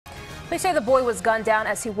They say the boy was gunned down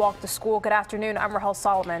as he walked to school. Good afternoon. I'm Rahel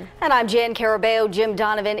Solomon. And I'm Jan Carabeo. Jim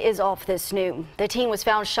Donovan is off this noon. The teen was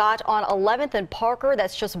found shot on 11th and Parker.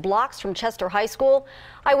 That's just blocks from Chester High School.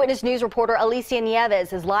 Eyewitness News reporter Alicia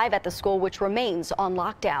Nieves is live at the school, which remains on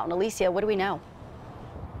lockdown. Alicia, what do we know?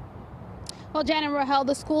 Well, Jan and Rahel,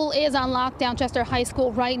 the school is on lockdown, Chester High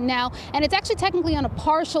School, right now, and it's actually technically on a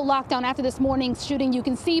partial lockdown after this morning's shooting. You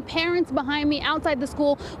can see parents behind me outside the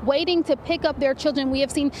school waiting to pick up their children. We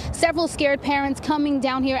have seen several scared parents coming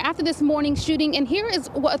down here after this morning's shooting, and here is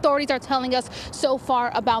what authorities are telling us so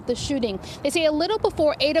far about the shooting. They say a little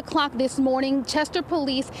before 8 o'clock this morning, Chester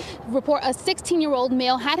police report a 16-year-old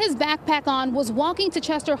male had his backpack on, was walking to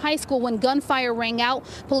Chester High School when gunfire rang out.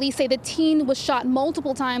 Police say the teen was shot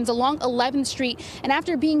multiple times along 11th Street, and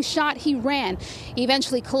after being shot, he ran. He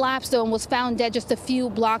eventually collapsed, though, and was found dead just a few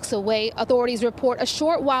blocks away. Authorities report a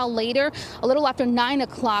short while later, a little after 9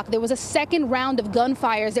 o'clock, there was a second round of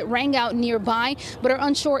gunfires that rang out nearby, but are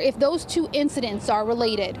unsure if those two incidents are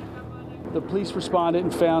related. The police responded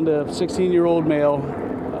and found a 16-year-old male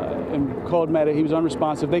and called medics. He was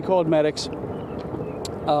unresponsive. They called medics.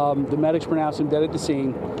 The medics pronounced him dead at the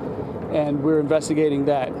scene, and we're investigating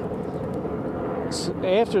that.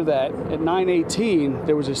 After that, at 9:18,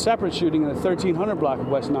 there was a separate shooting in the 1300 block of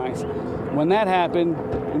West 9th. When that happened,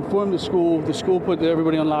 informed the school put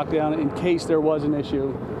everybody on lockdown in case there was an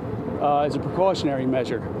issue as a precautionary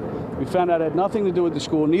measure. We found out it had nothing to do with the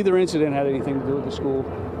school. Neither incident had anything to do with the school.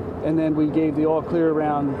 And then we gave the all clear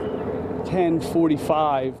around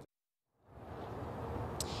 10:45.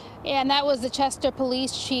 And that was the Chester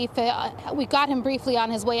police chief. We got him briefly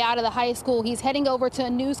on his way out of the high school. He's heading over to a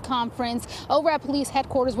news conference over at police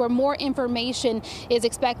headquarters where more information is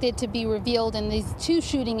expected to be revealed in these two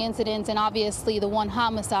shooting incidents and obviously the one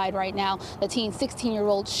homicide right now, the teen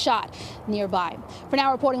 16-year-old shot nearby. For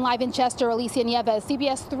now, reporting live in Chester, Alicia Nieves,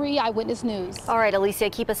 CBS 3 Eyewitness News. All right,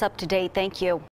 Alicia, keep us up to date. Thank you.